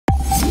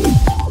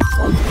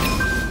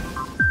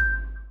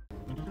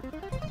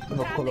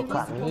Vou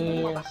colocar a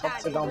minha, só pra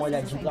você dar uma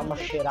olhadinha, dar uma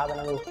cheirada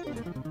no meu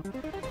filho.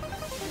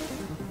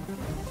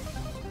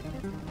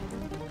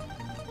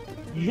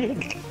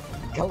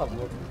 Cala a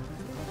boca.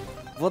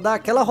 Vou dar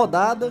aquela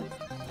rodada.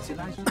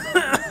 Sinais de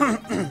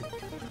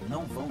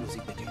não vão nos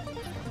impedir.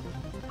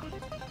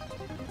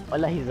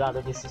 Olha a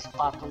risada desse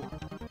espátula.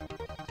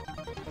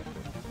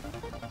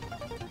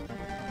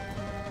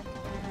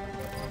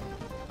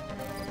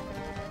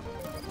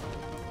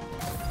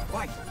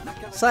 Vai,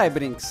 naquela... Sai,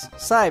 Brinks.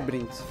 Sai,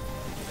 Brinks.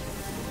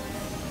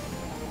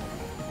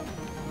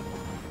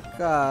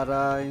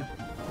 Caralho.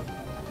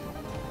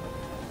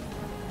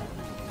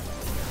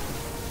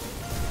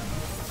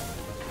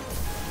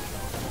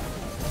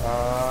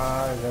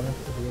 Ah, já me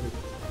fudeu.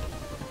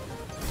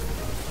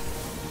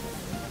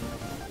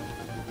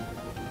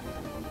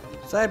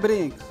 Sai,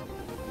 Brinks.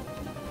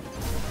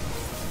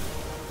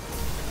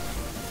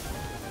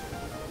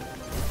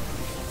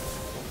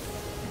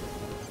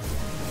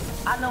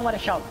 Ah não,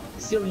 Marechal,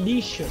 seu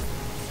lixo.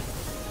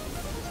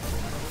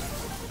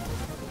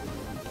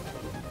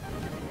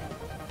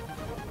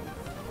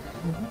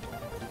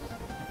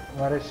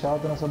 Marechal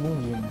da nossa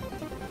bundinha.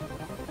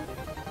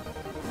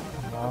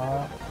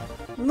 Ah,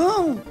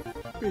 Não!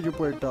 Perdi o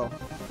portal.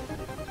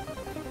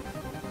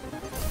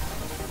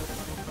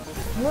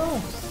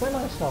 não, sai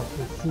Marechal,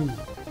 preciso.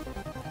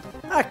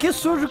 Ah, que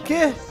sujo o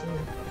quê?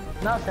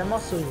 Não, você é mó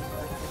sujo.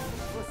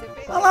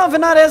 Olha lá o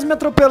Venarese me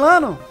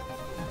atropelando.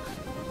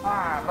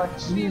 Ah,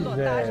 bati,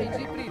 Pilotagem de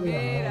velho.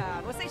 primeira.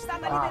 Você está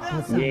na Ah,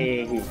 liderança.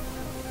 Yay.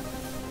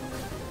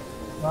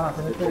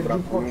 Nossa, me perdi o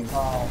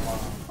portal, mano.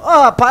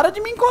 Ó, para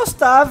de me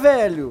encostar,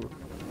 velho.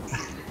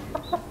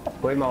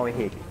 Foi mal,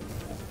 Henrique.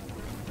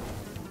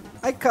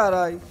 Ai,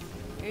 caralho.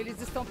 Eles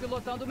estão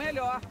pilotando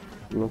melhor.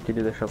 Não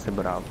queria deixar você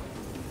bravo.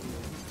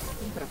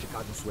 Tem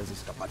praticado suas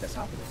escapadas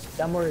rápidas?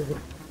 Dá amorzinho.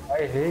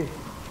 Ah, errei.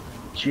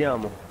 Te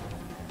amo.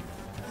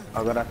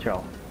 Agora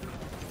tchau.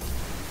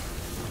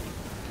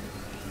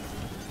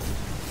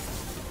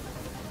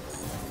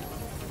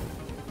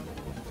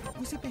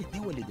 Você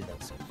perdeu a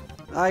liderança.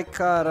 Ai,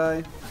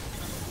 caralho.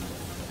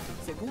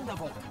 Segunda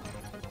volta.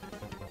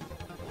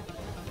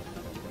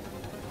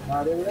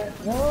 Maré.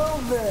 Não,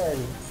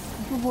 velho.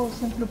 Por que eu vou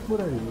sempre por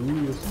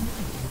aí? Eu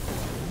sempre...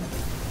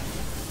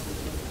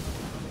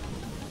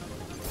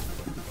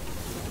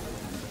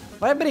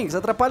 Vai, Brinks,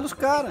 atrapalha os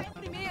caras.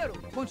 Primeiro,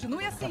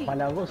 continue assim.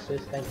 Atrapalhar você,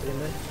 você tá em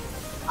primeiro.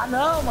 Ah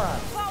não, mano.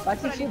 Vai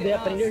se fuder,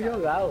 aprende a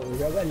jogar,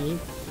 joga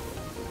limpo.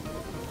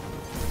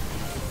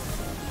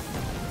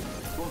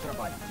 Bom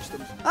trabalho.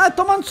 Estamos... Ah,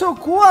 toma no seu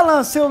cu,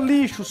 Alan, seu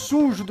lixo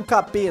sujo do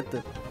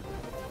capeta.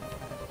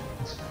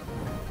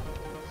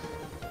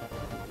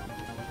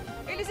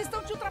 Eles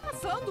estão te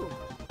ultrapassando.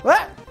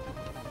 Ué?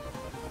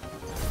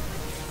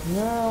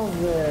 Não,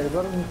 velho.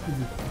 Agora eu me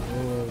fudi.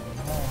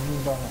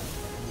 Não dá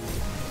não.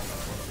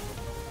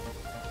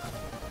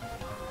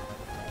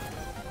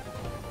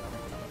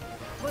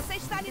 Você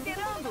está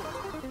liderando.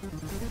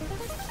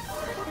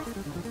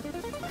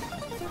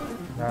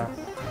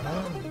 Nossa.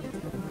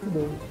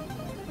 Fudeu.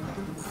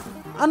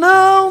 Ah,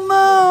 não,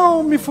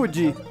 não. Me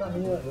fudi. Tá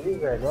meio ali,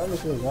 velho. Olha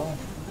que legal.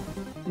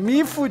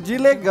 Me fudi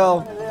legal.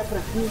 Lepra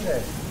aqui,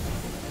 velho.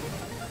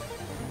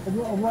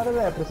 Ô,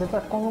 Lepra, você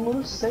tá com o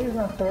número 6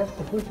 na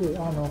testa. Por quê?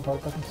 Ah, não, Paulo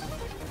tá com 5.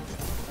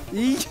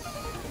 Ih.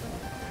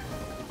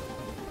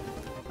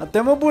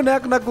 Até meu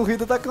boneco na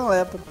corrida tá com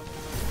lepra.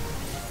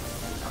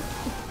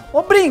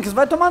 Ô, Brinks,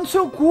 vai tomar no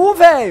seu cu,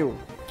 velho.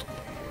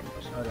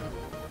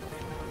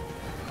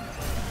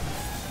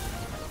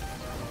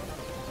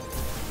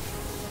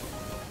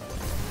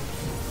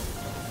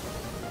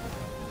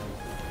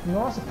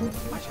 Nossa,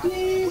 que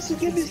isso?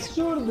 Que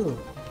absurdo!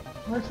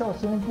 Marechal,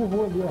 você me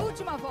empurrou ali, ó.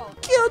 Última volta.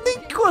 Que eu nem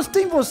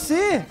encostei em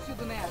você.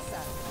 Tido nessa.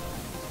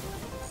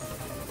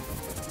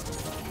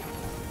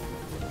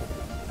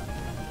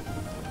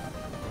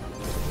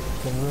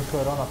 Temos um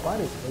chorão na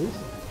parede, é isso?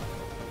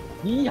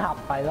 Ih,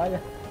 rapaz,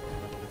 olha.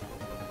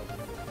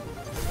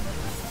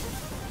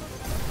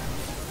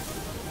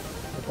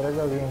 Atrás de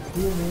alguém aqui,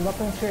 não dá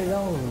pra enxergar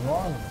os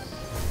nomes.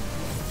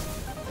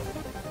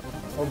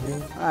 Ó o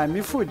brinco. Ah,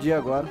 me fudi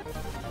agora.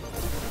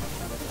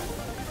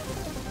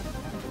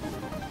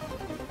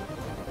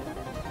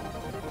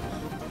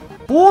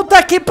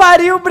 Puta que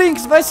pariu,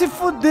 Brinks, vai se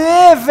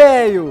fuder,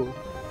 velho.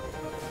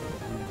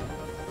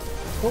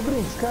 Ô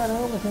Brinks,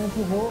 caramba, você me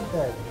empurrou,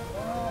 velho.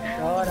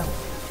 Chora.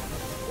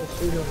 Eu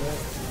sujo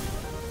mesmo.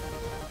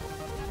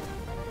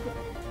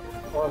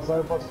 Ó, só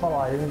eu posso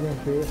falar, eu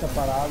inventei essa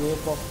parada e eu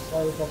posso.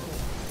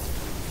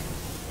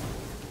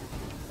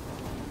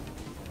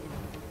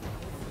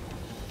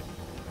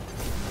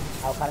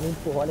 Ah, o cara me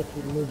empurrou, olha aqui,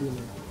 meu Deus.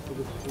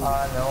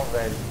 Ah não,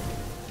 velho.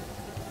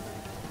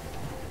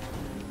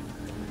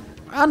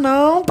 Ah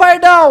não,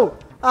 pardal.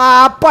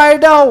 Ah,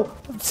 pardal,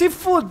 se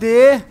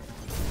fuder.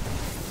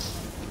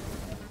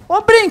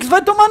 Ô, Brinks,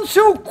 vai tomar no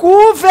seu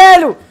cu,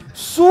 velho.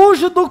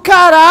 Sujo do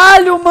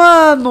caralho,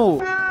 mano.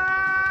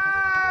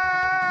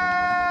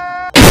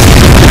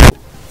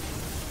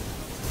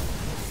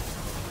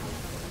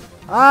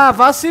 Ah,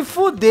 vá se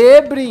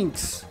fuder,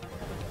 Brinks.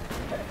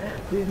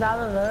 Fiz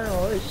nada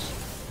não, hoje.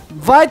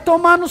 Vai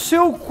tomar no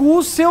seu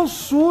cu, seu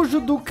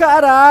sujo do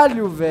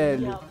caralho,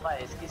 velho.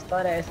 Rapaz, que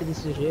história é essa de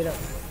sujeira?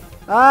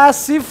 Ah,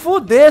 se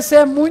fuder, você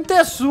é muito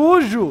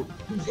sujo.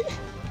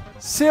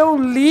 Seu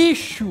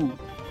lixo.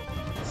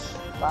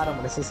 Para,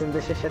 mano, assim você me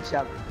deixa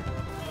chateado.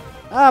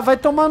 Ah, vai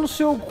tomar no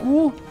seu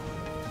cu.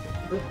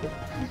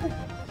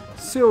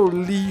 Seu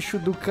lixo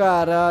do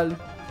caralho.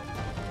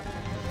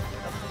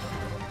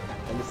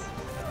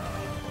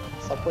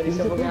 Só por isso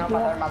eu vou ganhar uma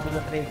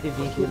armadura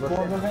 320 de você.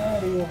 Eu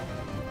ganharia.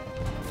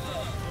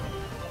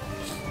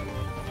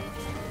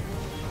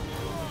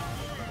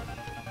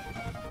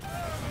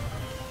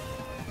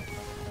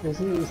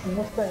 Esse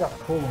negócio pega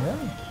fogo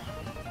mesmo?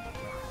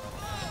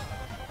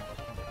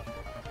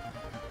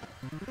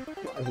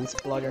 Às vezes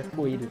explode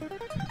arco-íris.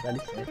 Dá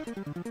licença.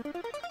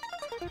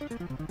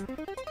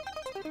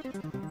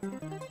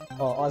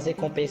 Ó, as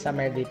recompensas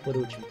merda aí por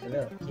último,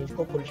 entendeu? Quem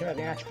ficou por último vai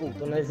ganhar, tipo, o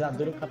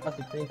tonalizador e o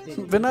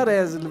capacitante.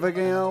 Venarese, ele vai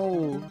ganhar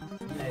o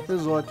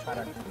exótico.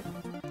 Caralho.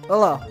 Olha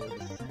lá.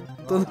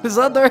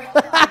 Tonalizador.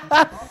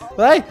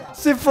 Vai,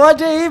 se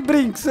fode aí,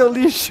 Brinco, seu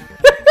lixo.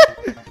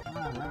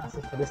 Nossa,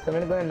 por isso também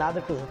não ganha nada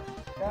com os outros.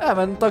 É,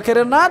 mas não tô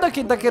querendo nada.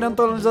 Quem tá querendo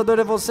tonalizador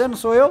é você, não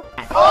sou eu.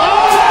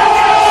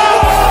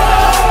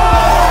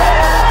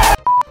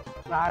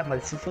 Ah,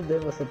 mas se fuder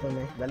você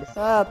também, dá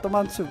licença. Ah,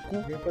 tomar no seu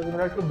cu. Tem coisa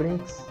melhor que o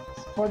Brinks.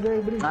 Pode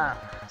aí, Brinks. Ah,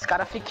 os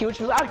caras ficam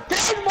últimos. Ah,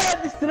 três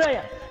moedas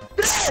estranhas!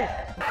 Três!